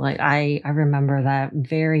so like, I remember that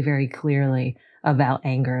very, very clearly about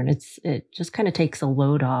anger. And it just kind of takes a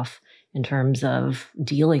load off in terms of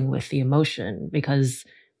dealing with the emotion, because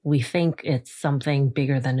we think it's something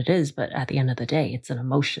bigger than it is. But at the end of the day, it's an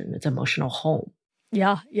emotion. It's emotional home.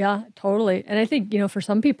 Yeah, totally. And I think, for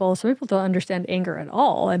some people don't understand anger at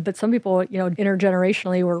all. But some people,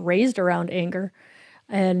 intergenerationally were raised around anger.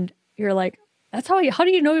 And you're like, how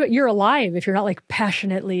do you know you're alive if you're not like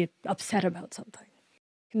passionately upset about something?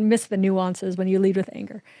 You can miss the nuances when you lead with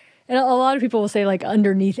anger. And a lot of people will say like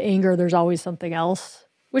underneath anger, there's always something else,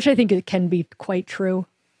 which I think it can be quite true.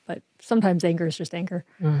 But sometimes anger is just anger.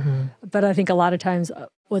 Mm-hmm. But I think a lot of times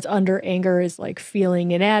what's under anger is like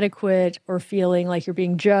feeling inadequate or feeling like you're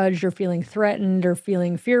being judged or feeling threatened or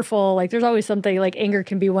feeling fearful. Like there's always something, like anger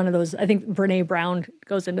can be one of those. I think Brene Brown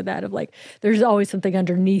goes into that of like, there's always something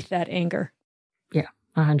underneath that anger. Yeah,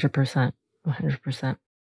 100%. 100%.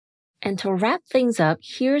 And to wrap things up,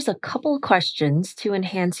 here's a couple questions to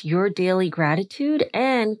enhance your daily gratitude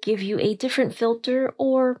and give you a different filter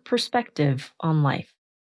or perspective on life.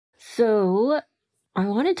 So I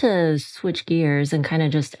wanted to switch gears and kind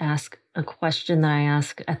of just ask a question that I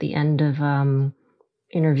ask at the end of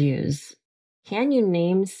interviews. Can you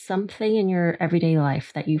name something in your everyday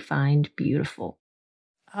life that you find beautiful?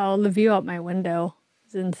 Oh, the view out my window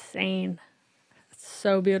is insane. It's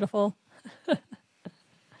so beautiful.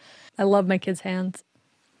 I love my kids' hands.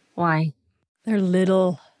 Why? They're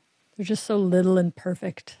little. They're just so little and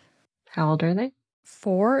perfect. How old are they?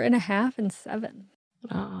 4.5 and 7.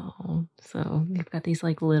 Oh, so you've got these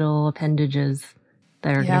like little appendages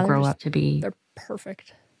that are going to grow up to be. They're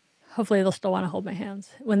perfect. Hopefully they'll still want to hold my hands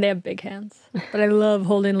when they have big hands. But I love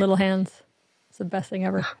holding little hands. It's the best thing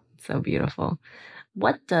ever. So beautiful.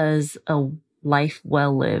 What does a life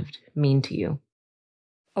well lived mean to you?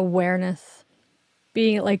 Awareness.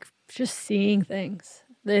 Being like just seeing things.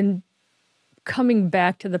 Then coming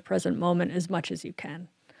back to the present moment as much as you can.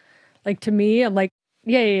 Like to me, I'm like,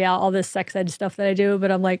 yeah, all this sex ed stuff that I do,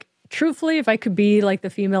 but I'm like, truthfully, if I could be like the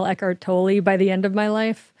female Eckhart Tolle by the end of my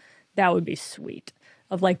life, that would be sweet.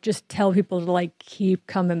 Of like, just tell people to like keep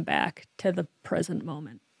coming back to the present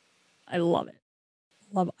moment. I love it.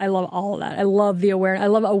 I love all of that. I love the awareness. I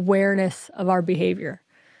love awareness of our behavior,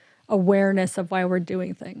 awareness of why we're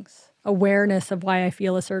doing things, awareness of why I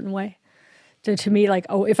feel a certain way. To me, like,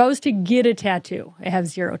 oh, if I was to get a tattoo, I have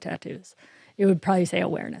 0 tattoos. It would probably say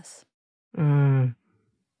awareness.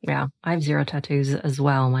 Yeah, I have 0 tattoos as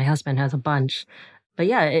well. My husband has a bunch. But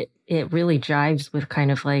yeah, it really jives with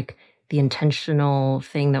kind of like the intentional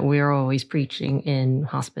thing that we're always preaching in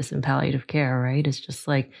hospice and palliative care, right? It's just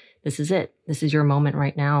like, this is it. This is your moment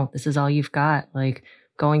right now. This is all you've got. Like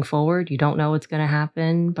going forward, you don't know what's going to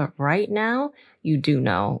happen, but right now you do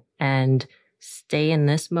know. And stay in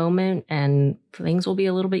this moment and things will be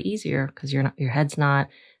a little bit easier because your head's not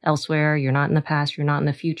elsewhere. You're not in the past. You're not in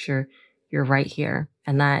the future. You're right here.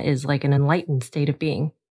 And that is like an enlightened state of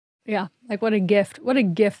being. Yeah. Like what a gift. What a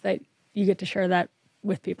gift that you get to share that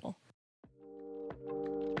with people.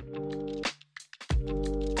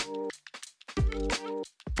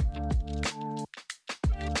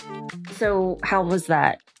 So how was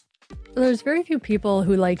that? There's very few people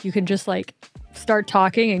who like, you can just like start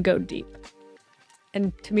talking and go deep.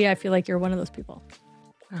 And to me, I feel like you're one of those people.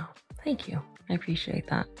 Oh, thank you. I appreciate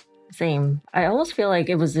that. Same. I almost feel like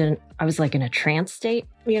I was like in a trance state,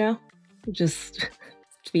 you know, just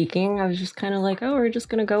speaking. I was just kind of like, oh, we're just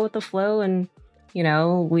going to go with the flow and, you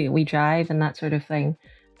know, we jive and that sort of thing.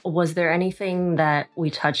 Was there anything that we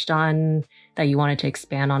touched on that you wanted to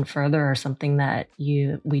expand on further or something that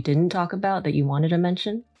we didn't talk about that you wanted to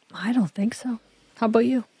mention? I don't think so. How about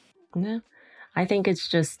you? Yeah, I think it's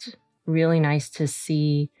just really nice to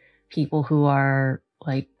see people who are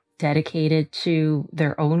like dedicated to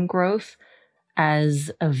their own growth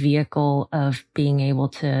as a vehicle of being able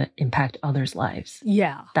to impact others' lives.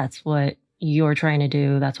 Yeah. That's what you're trying to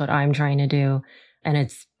do. That's what I'm trying to do. And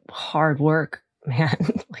it's hard work, man.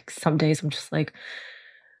 Like some days I'm just like,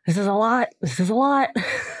 this is a lot. This is a lot.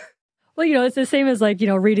 Well, you know, it's the same as like, you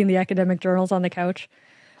know, reading the academic journals on the couch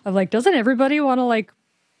of like, doesn't everybody want to like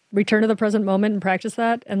return to the present moment and practice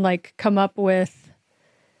that and like come up with,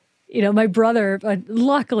 you know, my brother,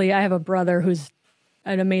 luckily I have a brother who's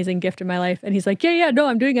an amazing gift in my life. And he's like, no,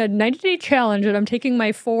 I'm doing a 90-day challenge and I'm taking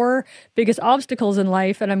my 4 biggest obstacles in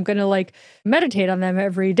life and I'm going to like meditate on them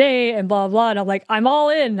every day and blah, blah. And I'm like, I'm all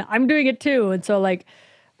in. I'm doing it too. And so like,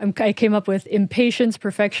 I came up with impatience,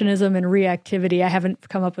 perfectionism, and reactivity. I haven't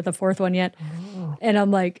come up with a 4th one yet. Oh. And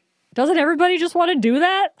I'm like, doesn't everybody just want to do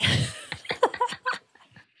that?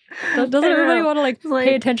 Doesn't everybody want to like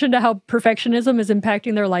pay attention to how perfectionism is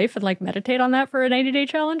impacting their life and like meditate on that for a 90-day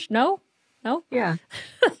challenge? No? Yeah.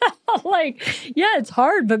 Like, yeah, it's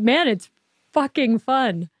hard, but man, it's fucking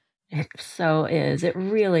fun. It so is. It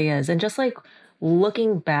really is. And just like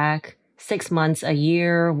looking back 6 months, a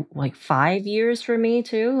year, like 5 years for me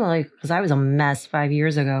too, like, because I was a mess 5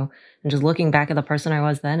 years ago. And just looking back at the person I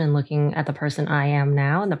was then and looking at the person I am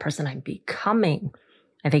now and the person I'm becoming,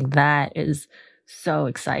 I think that is so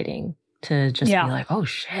exciting to just be like, oh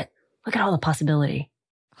shit, look at all the possibility.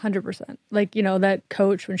 100%. Like, you know, that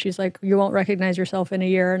coach when she's like, you won't recognize yourself in a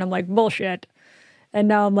year. And I'm like, bullshit. And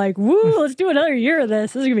now I'm like, woo, let's do another year of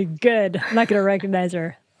this. This is going to be good. I'm not going to recognize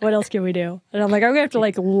her. What else can we do? And I'm like, I'm going to have to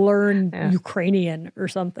like learn Ukrainian or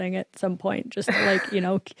something at some point. Just like,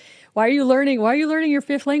 why are you learning your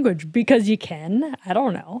fifth language? Because you can. I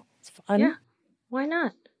don't know. It's fun. Yeah. Why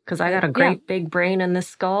not? Because I got a great big brain in this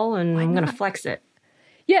skull and I'm going to flex it.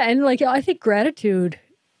 Yeah. And like, I think gratitude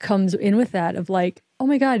comes in with that of like, oh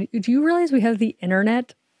my God, do you realize we have the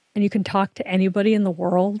internet and you can talk to anybody in the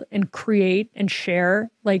world and create and share?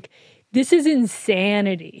 Like, this is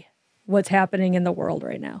insanity. What's happening in the world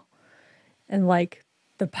right now. And like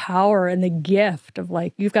the power and the gift of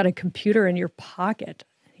like, you've got a computer in your pocket.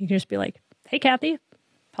 You can just be like, hey, Kathy,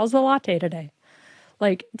 how's the latte today?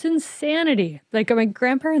 Like, it's insanity. Like, my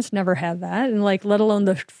grandparents never had that. And like, let alone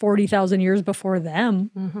the 40,000 years before them.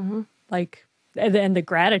 Mm-hmm. Like, and the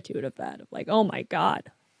gratitude of that, of like, oh my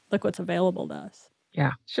God, look what's available to us.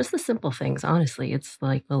 Yeah, it's just the simple things, honestly. It's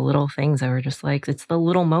like the little things that were just like, it's the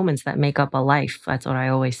little moments that make up a life. That's what I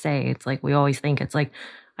always say. It's like, we always think it's like,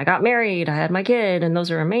 I got married, I had my kid, and those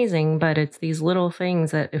are amazing. But it's these little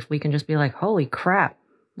things that if we can just be like, holy crap,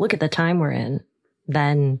 look at the time we're in,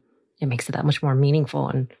 then it makes it that much more meaningful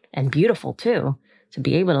and beautiful too, to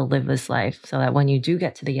be able to live this life so that when you do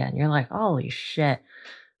get to the end, you're like, holy shit,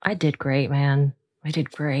 I did great, man. I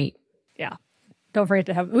did great. Yeah. Don't forget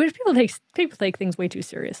to have, people take things way too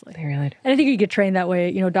seriously. They really do. And I think you get trained that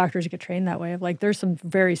way, doctors get trained that way of like, there's some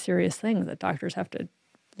very serious things that doctors have to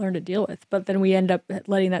learn to deal with. But then we end up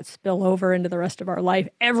letting that spill over into the rest of our life.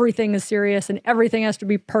 Everything is serious and everything has to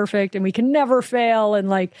be perfect and we can never fail. And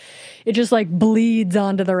like, it just like bleeds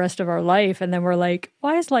onto the rest of our life. And then we're like,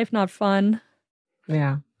 why is life not fun?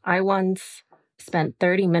 Yeah. I once spent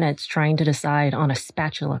 30 minutes trying to decide on a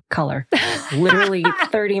spatula color. Literally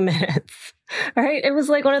 30 minutes. Right? It was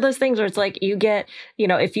like one of those things where it's like you get,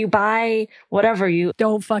 if you buy whatever you...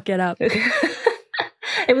 Don't fuck it up.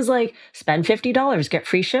 It was like, spend $50, get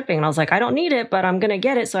free shipping. And I was like, I don't need it, but I'm going to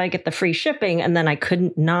get it so I get the free shipping. And then I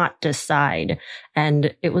couldn't not decide.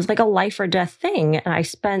 And it was like a life or death thing. And I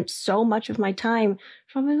spent so much of my time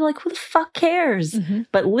probably like, who the fuck cares? Mm-hmm.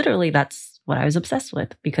 But literally that's what I was obsessed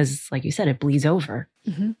with because like you said, it bleeds over.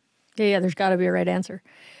 Mm-hmm. Yeah, there's got to be a right answer.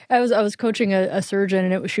 I was coaching a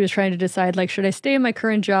surgeon and she was trying to decide like, should I stay in my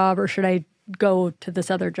current job or should I go to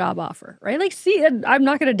this other job offer, right? Like, see, I'm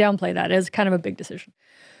not going to downplay that. It's kind of a big decision.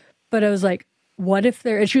 But I was like, what if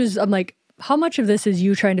I'm like, how much of this is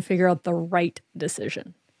you trying to figure out the right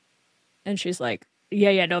decision? And she's like,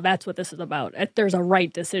 yeah, no, that's what this is about. There's a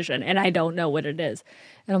right decision and I don't know what it is.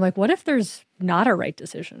 And I'm like, what if there's not a right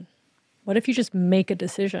decision? What if you just make a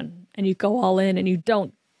decision and you go all in and you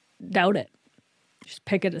don't doubt it? Just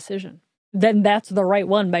pick a decision. Then that's the right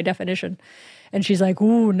one by definition. And she's like,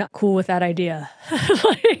 ooh, not cool with that idea.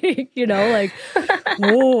 Like,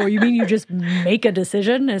 whoa, you mean you just make a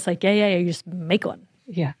decision? And it's like, yeah, you just make one.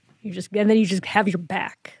 Yeah. And then you just have your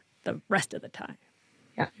back the rest of the time.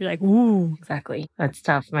 Yeah. You're like, ooh. Exactly. That's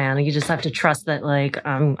tough, man. You just have to trust that, like,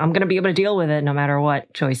 I'm going to be able to deal with it no matter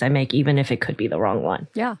what choice I make, even if it could be the wrong one.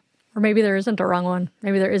 Yeah. Or maybe there isn't a wrong one.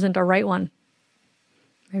 Maybe there isn't a right one.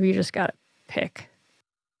 Maybe you just got to pick.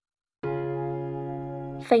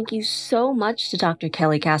 Thank you so much to Dr.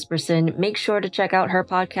 Kelly Casperson. Make sure to check out her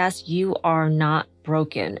podcast, You Are Not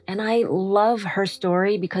Broken. And I love her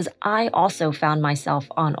story because I also found myself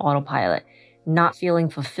on autopilot, not feeling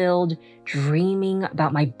fulfilled, dreaming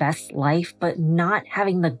about my best life, but not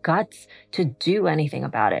having the guts to do anything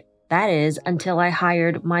about it. That is until I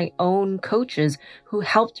hired my own coaches who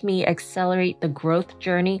helped me accelerate the growth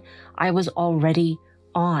journey I was already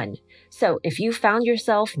on. So if you found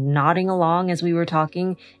yourself nodding along as we were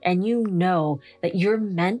talking and you know that you're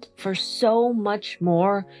meant for so much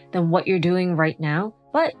more than what you're doing right now,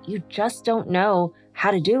 but you just don't know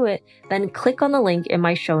how to do it, then click on the link in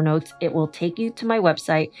my show notes. It will take you to my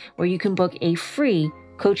website where you can book a free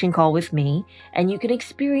coaching call with me and you can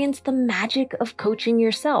experience the magic of coaching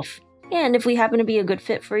yourself. And if we happen to be a good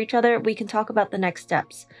fit for each other, we can talk about the next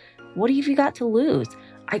steps. What have you got to lose?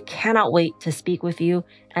 I cannot wait to speak with you.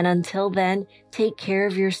 And until then, take care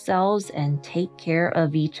of yourselves and take care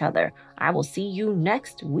of each other. I will see you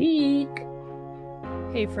next week.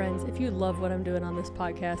 Hey friends, if you love what I'm doing on this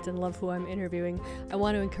podcast and love who I'm interviewing, I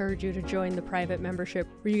want to encourage you to join the private membership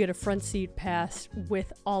where you get a front seat pass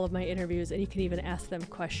with all of my interviews and you can even ask them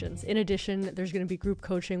questions. In addition, there's going to be group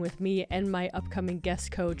coaching with me and my upcoming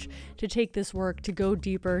guest coach to take this work to go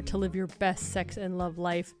deeper, to live your best sex and love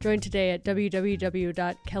life. Join today at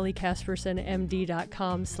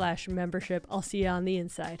www.kellycaspersonmd.com/membership. I'll see you on the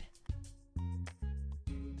inside.